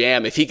into a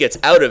jam. If he gets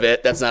out of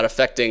it, that's not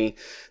affecting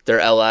their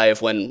LI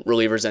of when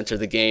relievers enter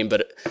the game.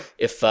 But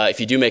if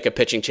you do make a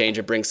pitching change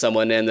and bring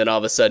someone in, then all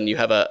of a sudden you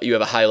have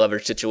a high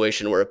leverage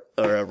situation where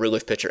a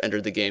relief pitcher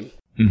entered the game.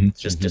 It's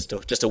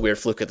just a weird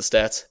fluke of the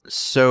stats.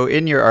 So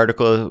in your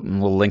article,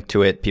 we'll link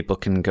to it. People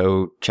can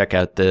go check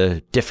out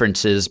the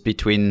differences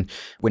between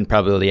win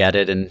probability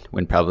added and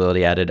win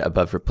probability added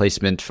above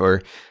replacement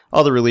for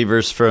all the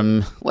relievers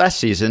from last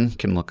season.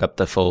 Can look up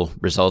the full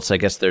results. I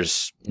guess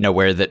there's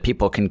nowhere that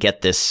people can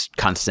get this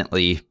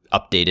constantly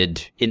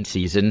updated in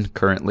season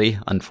currently,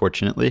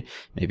 unfortunately.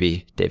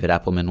 Maybe David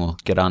Appelman will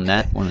get on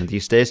that one of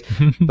these days.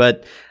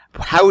 But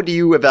how do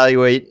you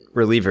evaluate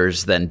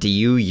relievers then? Do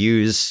you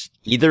use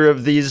either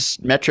of these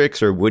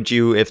metrics, or would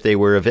you if they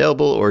were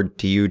available, or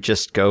do you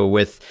just go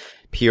with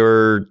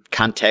pure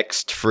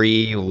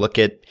context-free, look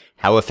at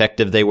how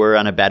effective they were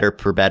on a batter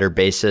per batter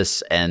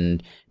basis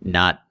and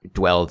not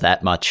dwell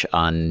that much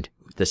on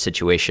the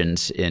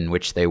situations in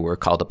which they were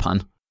called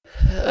upon?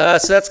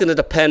 So that's going to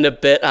depend a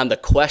bit on the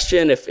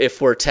question.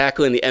 If we're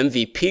tackling the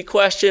MVP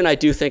question, I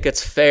do think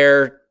it's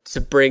fair to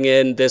bring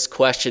in this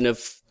question of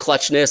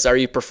clutchness. Are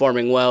you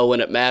performing well when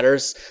it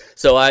matters?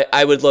 So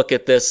I would look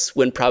at this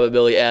win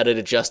probability added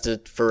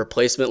adjusted for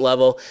replacement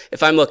level.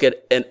 If I'm looking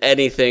at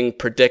anything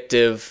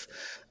predictive,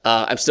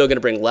 I'm still going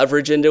to bring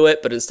leverage into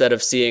it, but instead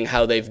of seeing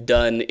how they've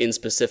done in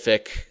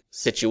specific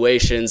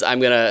situations, I'm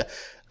going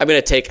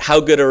to take how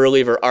good a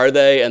reliever are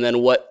they, and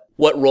then what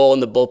role in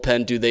the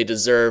bullpen do they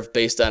deserve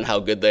based on how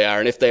good they are.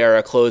 And if they are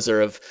a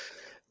closer of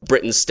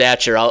Britton's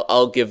stature,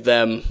 I'll give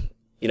them,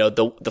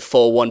 the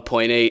full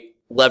 1.8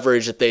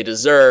 leverage that they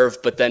deserve,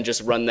 but then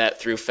just run that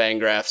through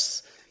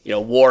Fangraphs,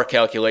 WAR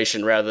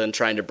calculation rather than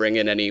trying to bring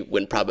in any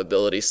win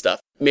probability stuff.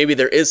 Maybe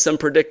there is some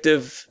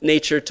predictive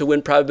nature to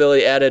win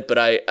probability added, but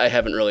I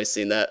haven't really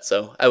seen that,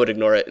 so I would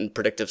ignore it in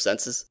predictive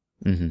senses.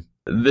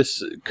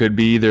 This could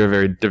be either a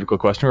very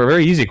difficult question or a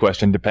very easy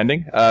question,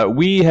 depending.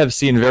 We have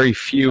seen very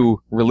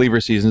few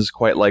reliever seasons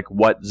quite like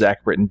what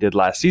Zach Britton did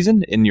last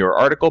season. In your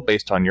article,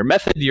 based on your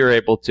method, you're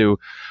able to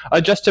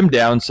adjust him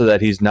down so that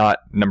he's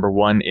not number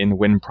 1 in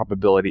win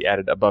probability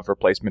added above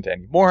replacement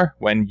anymore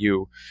when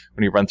you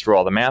run through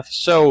all the math.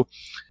 So,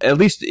 at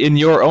least in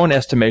your own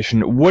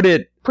estimation, would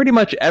it pretty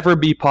much ever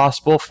be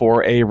possible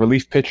for a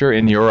relief pitcher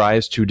in your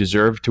eyes to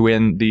deserve to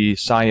win the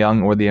Cy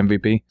Young or the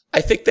MVP? I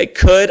think they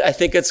could. I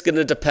think it's going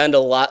to depend a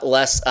lot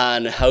less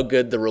on how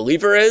good the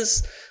reliever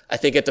is. I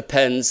think it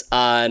depends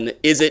on,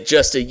 is it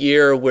just a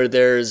year where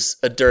there's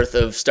a dearth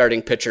of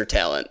starting pitcher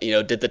talent?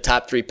 Did the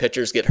top 3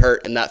 pitchers get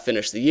hurt and not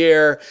finish the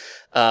year?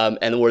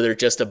 And were there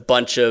just a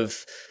bunch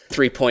of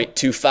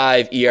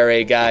 3.25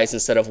 ERA guys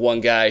instead of one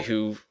guy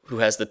who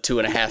has the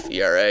 2.5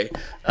 ERA?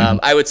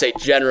 I would say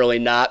generally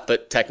not,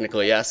 but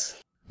technically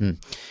yes.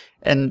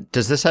 And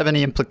does this have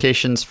any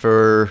implications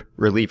for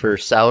reliever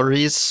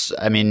salaries?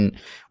 I mean,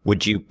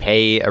 would you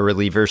pay a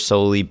reliever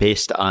solely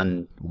based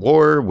on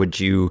WAR? Would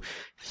you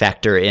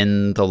factor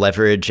in the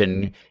leverage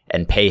and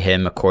pay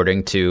him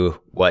according to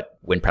what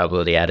win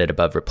probability added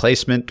above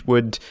replacement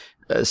would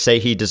say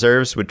he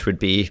deserves, which would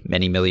be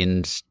many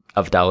millions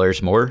of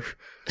dollars more?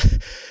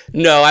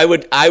 No,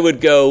 I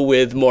would go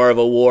with more of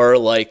a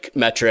WAR-like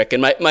metric.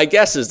 And my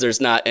guess is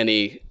there's not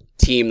any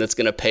team that's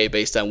going to pay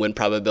based on win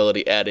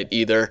probability added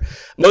either.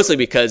 Mostly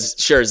because,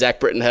 sure, Zach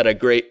Britton had a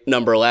great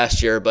number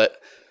last year, but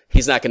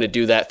he's not going to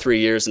do that 3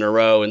 years in a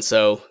row. And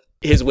so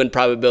his win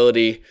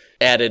probability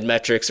added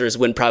metrics, or his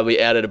win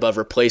probability added above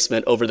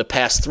replacement over the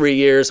past 3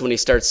 years when he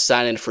starts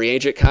signing a free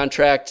agent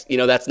contract,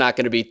 that's not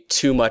going to be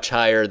too much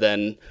higher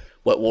than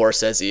what WAR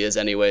says he is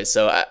anyway.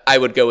 So I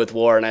would go with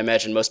WAR, and I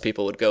imagine most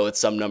people would go with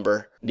some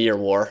number near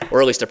WAR,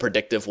 or at least a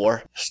predictive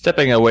WAR.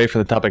 Stepping away from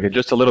the topic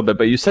just a little bit,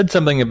 but you said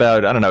something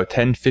about,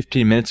 10,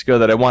 15 minutes ago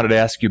that I wanted to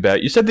ask you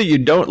about. You said that you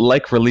don't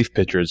like relief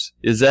pitchers.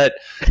 Is that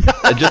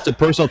just a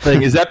personal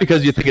thing? Is that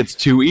because you think it's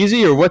too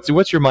easy, or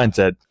what's your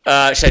mindset?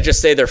 Should I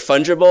just say they're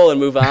fungible and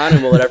move on,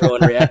 and we'll let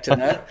everyone react to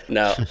that?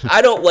 No,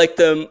 I don't like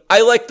them.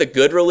 I like the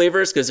good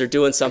relievers because they're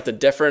doing something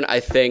different. I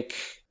think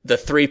the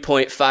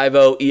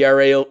 3.50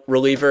 ERA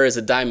reliever is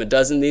a dime a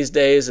dozen these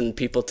days, and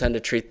people tend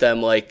to treat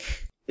them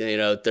like,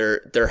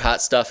 they're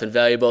hot stuff and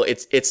valuable.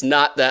 It's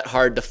not that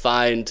hard to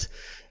find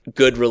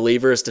good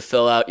relievers to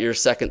fill out your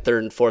second,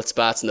 third, and fourth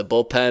spots in the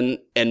bullpen.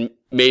 And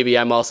maybe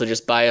I'm also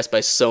just biased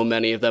by so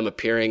many of them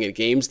appearing in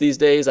games these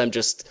days. I'm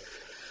just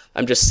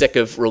sick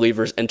of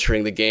relievers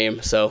entering the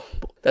game. So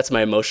that's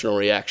my emotional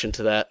reaction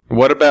to that.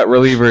 What about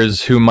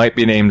relievers who might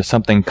be named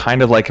something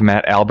kind of like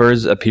Matt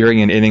Albers, appearing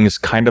in innings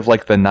kind of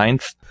like the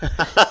ninth?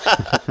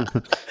 I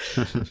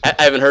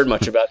haven't heard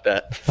much about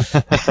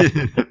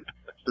that.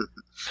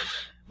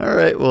 All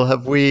right. Well,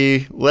 have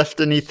we left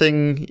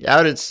anything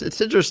out?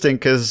 It's interesting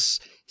because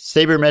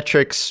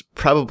Sabermetrics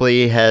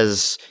probably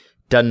has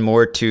done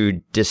more to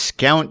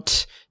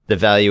discount the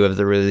value of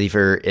the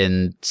reliever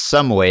in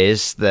some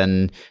ways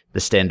than the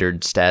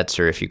standard stats,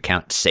 or if you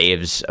count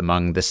saves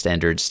among the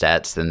standard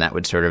stats, then that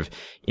would sort of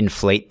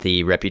inflate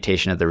the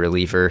reputation of the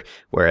reliever,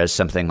 whereas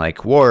something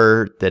like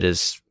WAR that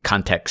is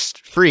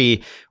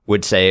context-free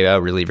would say,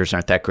 oh, relievers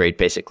aren't that great,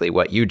 basically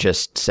what you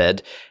just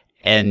said.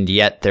 And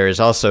yet there is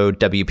also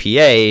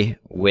WPA,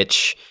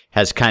 which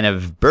has kind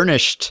of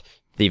burnished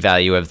the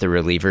value of the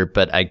reliever,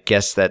 but I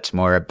guess that's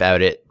more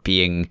about it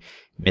being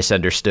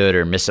misunderstood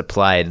or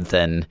misapplied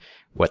than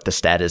what the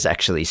stat is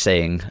actually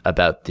saying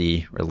about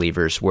the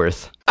reliever's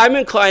worth. I'm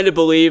inclined to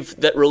believe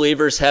that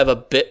relievers have a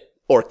bit,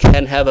 or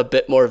can have a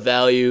bit more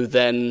value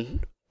than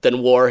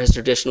WAR has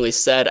traditionally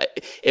said.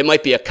 It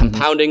might be a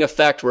compounding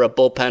effect where a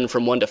bullpen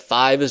from 1 to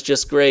 5 is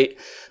just great.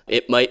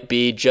 It might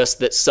be just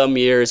that some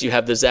years you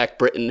have the Zach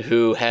Britton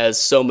who has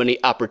so many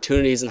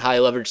opportunities in high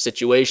leverage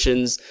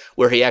situations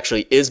where he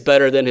actually is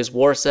better than his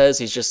WAR says.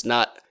 He's just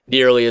not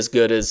nearly as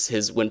good as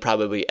his win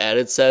probability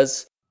added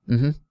says.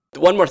 Mm-hmm.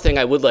 One more thing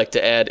I would like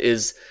to add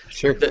is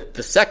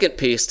the second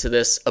piece to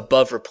this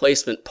above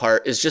replacement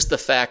part is just the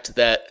fact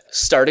that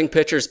starting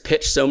pitchers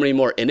pitch so many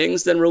more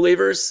innings than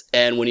relievers,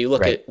 and when you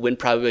look at win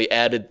probability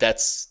added,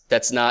 that's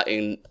not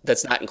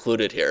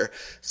included here.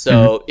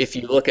 So if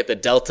you look at the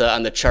delta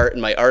on the chart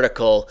in my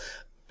article,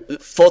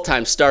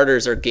 full-time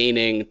starters are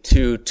gaining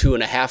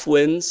 2.5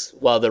 wins,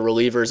 while the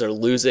relievers are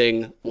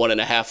losing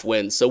 1.5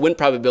 wins. So win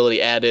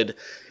probability added,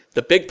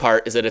 the big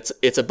part is that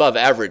it's above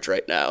average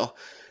right now.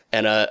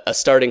 And a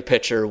starting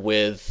pitcher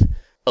with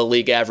a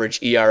league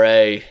average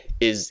ERA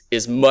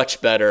is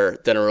much better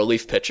than a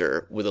relief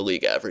pitcher with a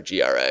league average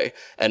ERA.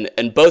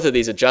 And both of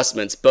these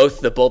adjustments, both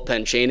the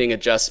bullpen chaining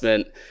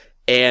adjustment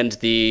and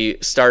the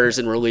starters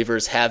and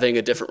relievers having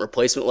a different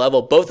replacement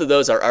level, both of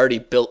those are already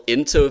built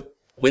into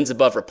wins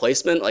above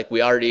replacement. Like,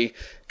 we already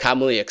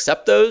commonly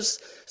accept those.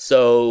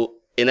 So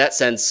in that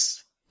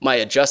sense, my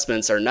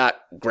adjustments are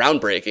not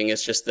groundbreaking.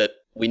 It's just that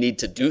we need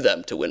to do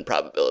them to win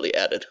probability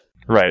added.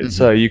 Right. Mm-hmm.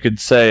 So you could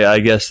say, I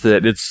guess,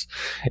 that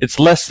it's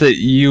less that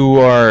you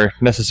are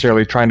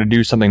necessarily trying to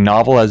do something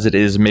novel as it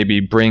is maybe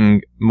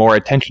bring more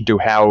attention to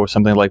how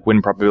something like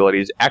win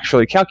probability is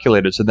actually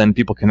calculated, so then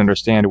people can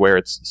understand where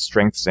its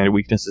strengths and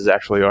weaknesses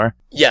actually are.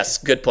 Yes,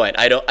 good point.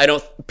 I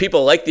don't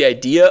people like the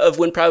idea of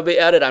win probability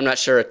added. I'm not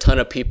sure a ton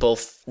of people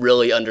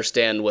really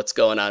understand what's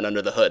going on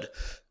under the hood.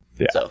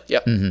 Yeah. So,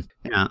 yep.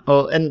 Mm-hmm. Yeah.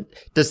 Well, and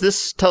does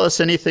this tell us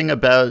anything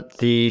about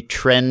the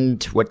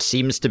trend, what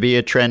seems to be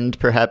a trend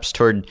perhaps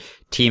toward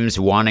teams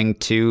wanting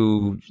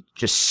to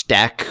just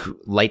stack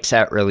lights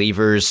out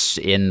relievers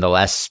in the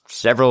last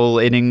several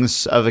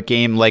innings of a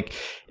game? Like,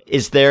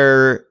 is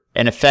there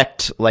an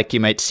effect like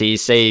you might see,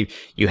 say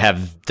you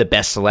have the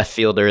best left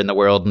fielder in the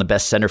world and the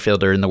best center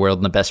fielder in the world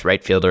and the best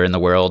right fielder in the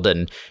world,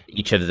 and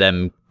each of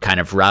them kind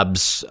of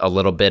robs a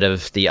little bit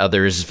of the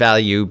other's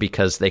value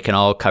because they can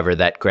all cover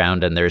that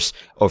ground and there's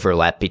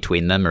overlap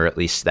between them, or at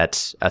least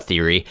that's a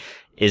theory.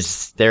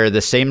 Is there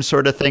the same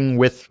sort of thing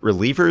with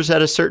relievers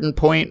at a certain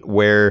point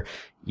where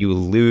you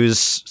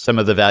lose some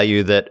of the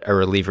value that a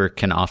reliever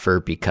can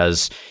offer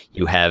because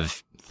you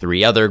have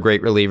 3 other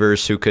great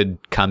relievers who could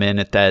come in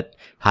at that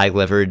high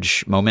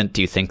leverage moment?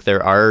 Do you think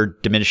there are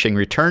diminishing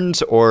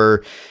returns,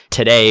 or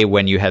today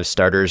when you have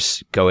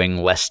starters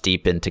going less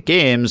deep into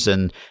games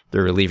and the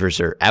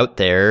relievers are out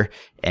there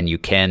and you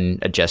can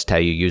adjust how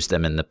you use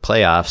them in the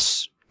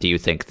playoffs, do you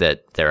think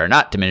that there are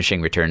not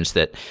diminishing returns,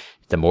 that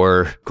the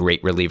more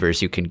great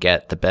relievers you can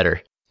get, the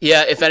better?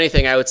 Yeah, if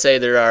anything, I would say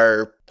there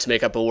are, to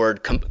make up a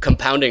word,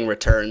 compounding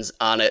returns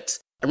on it.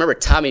 I remember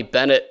Tommy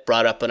Bennett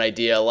brought up an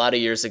idea a lot of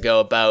years ago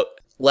about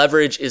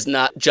leverage is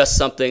not just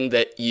something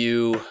that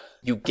you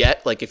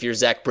get. Like if you're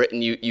Zach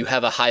Britton, you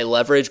have a high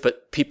leverage,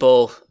 but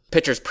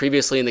pitchers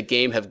previously in the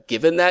game have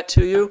given that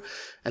to you.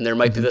 And there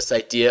might be this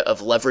idea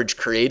of leverage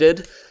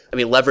created. I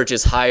mean, leverage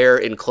is higher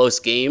in close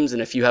games.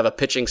 And if you have a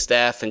pitching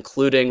staff,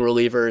 including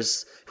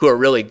relievers who are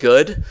really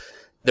good,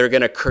 they're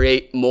going to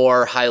create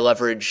more high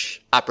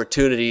leverage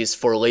opportunities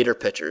for later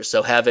pitchers.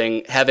 So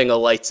having a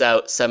lights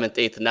out 7th,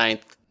 8th,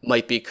 9th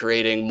might be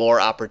creating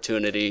more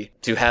opportunity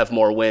to have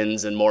more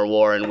wins and more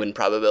WAR and win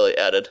probability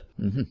added.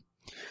 Mm-hmm.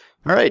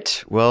 All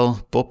right.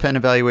 Well, bullpen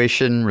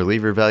evaluation,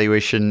 reliever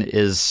evaluation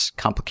is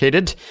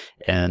complicated,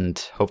 and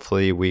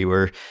hopefully we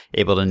were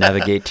able to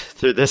navigate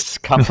through this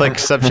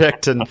complex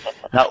subject and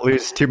not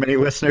lose too many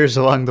listeners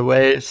along the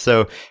way.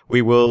 So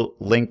we will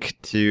link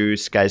to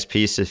Sky's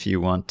piece if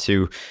you want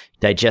to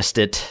digest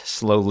it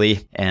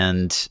slowly.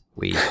 And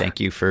we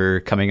thank you for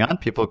coming on.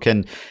 People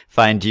can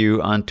find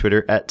you on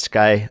Twitter at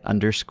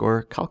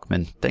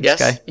Sky_Kalkman. Thanks,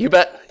 Sky. You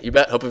bet.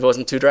 Hope it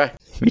wasn't too dry.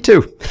 Me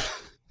too.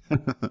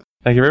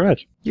 Thank you very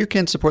much. You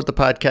can support the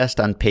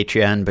podcast on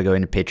Patreon by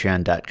going to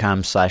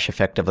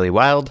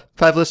patreon.com/effectivelywild.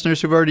 5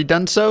 listeners who've already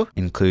done so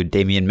include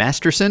Damian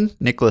Masterson,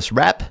 Nicholas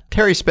Rapp,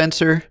 Terry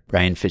Spencer,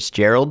 Brian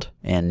Fitzgerald,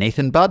 and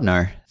Nathan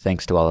Bodnar.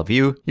 Thanks to all of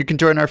you. You can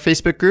join our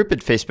Facebook group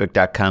at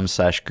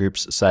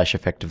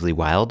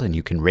facebook.com/groups/effectivelywild, and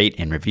you can rate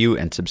and review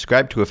and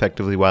subscribe to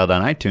Effectively Wild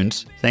on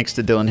iTunes. Thanks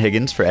to Dylan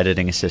Higgins for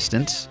editing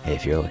assistance.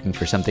 If you're looking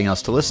for something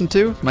else to listen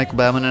to, Michael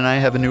Bauman and I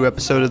have a new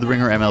episode of the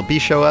Ringer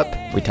MLB show up.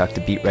 We talk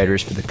to beat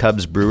writers for the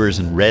Cubs, Brewers,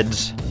 and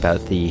Reds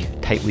about the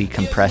tightly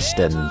compressed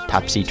and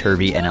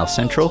topsy-turvy NL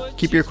Central.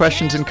 Keep your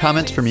questions and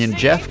comments for me and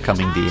Jeff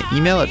coming via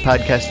email at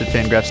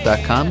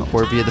podcast@fangraphs.com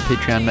or via the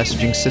Patreon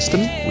messaging system.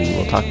 We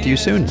will talk to you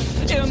soon.